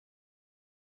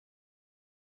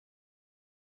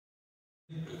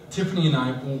Tiffany and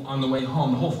I, on the way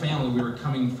home, the whole family, we were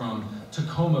coming from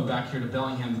Tacoma back here to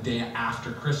Bellingham the day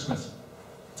after Christmas.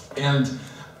 And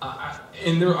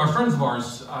our friends of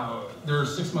ours, their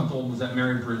 6-month-old was at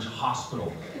Mary Bridge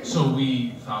Hospital. So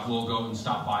we thought we'll go and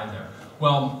stop by there.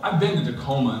 Well, I've been to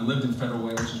Tacoma and lived in Federal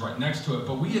Way, which is right next to it,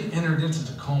 but we had entered into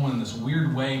Tacoma in this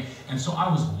weird way, and so I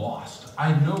was lost. I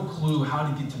had no clue how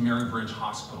to get to Mary Bridge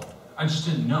Hospital. I just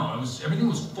didn't know. Everything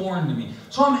was foreign to me.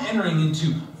 So I'm entering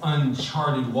into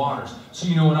uncharted waters. So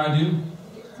you know what I do?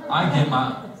 I get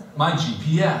my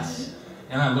GPS.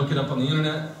 And I look it up on the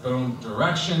internet, boom,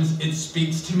 directions. It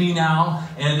speaks to me now.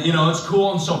 And, you know, it's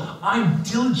cool. And so I'm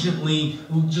diligently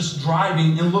just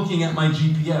driving and looking at my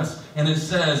GPS. And it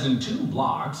says, in 2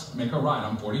 blocks, make a right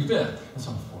on 45th. And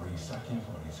so I'm 42nd,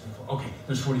 43rd, okay,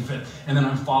 there's 45th. And then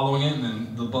I'm following it, and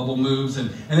then the bubble moves. And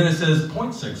then it says,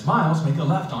 0.6 miles, make a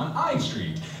left on I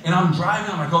Street. And I'm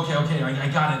driving, I'm like, okay, I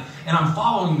got it. And I'm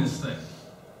following this thing.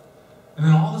 And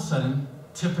then all of a sudden,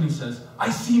 Tiffany says, I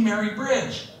see Mary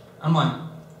Bridge. I'm like,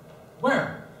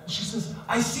 where? She says,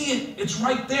 I see it. It's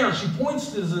right there. She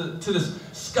points to this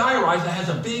skyrise that has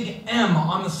a big M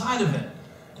on the side of it.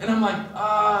 And I'm like,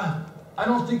 I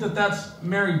don't think that's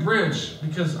Mary Bridge,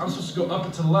 because I'm supposed to go up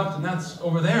and to the left, and that's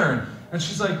over there. And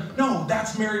she's like, no,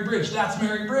 that's Mary Bridge. That's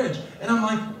Mary Bridge. And I'm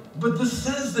like, but this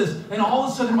says this. And all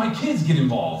of a sudden, my kids get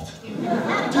involved.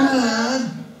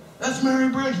 Dad, that's Mary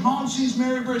Bridge. Mom sees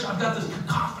Mary Bridge. I've got this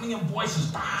cacophony of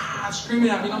voices screaming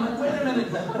at me. And I'm like, wait a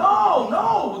minute.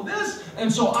 No, this. And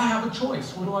so I have a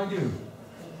choice. What do?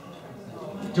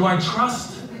 Do I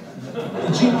trust the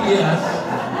GPS,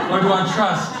 or do I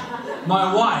trust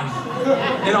my wife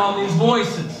and all these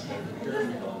voices?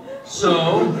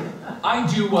 So I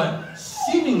do what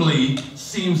seemingly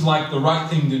seems like the right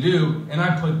thing to do, and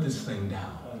I put this thing down.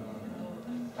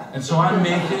 And so I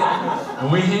make it,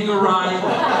 and we hang a right.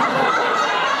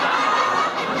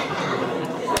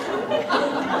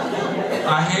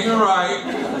 I hang a right,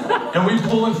 and we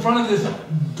pull in front of this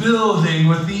building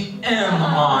with the M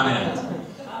on it.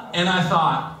 And I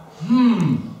thought,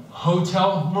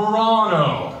 Hotel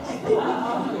Murano.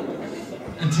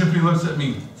 And Tiffany looks at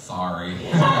me, sorry.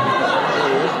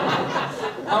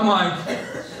 I'm like,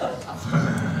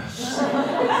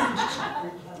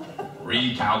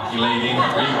 recalculating.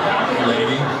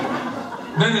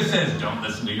 Then it says, don't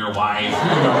listen to your wife.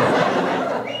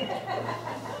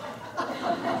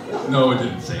 No, it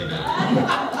didn't say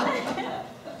that.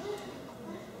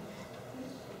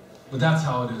 But that's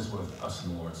how it is with us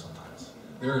and the Lord sometimes.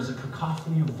 There is a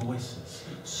cacophony of voices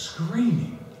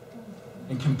screaming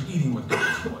and competing with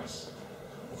God's voice.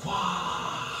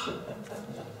 Wow!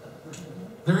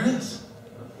 There is.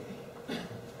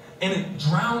 And it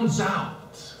drowns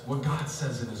out what God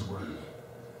says in His Word.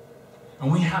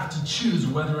 And we have to choose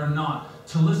whether or not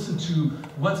to listen to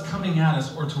what's coming at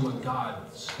us or to what God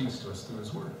speaks to us through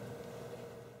His Word.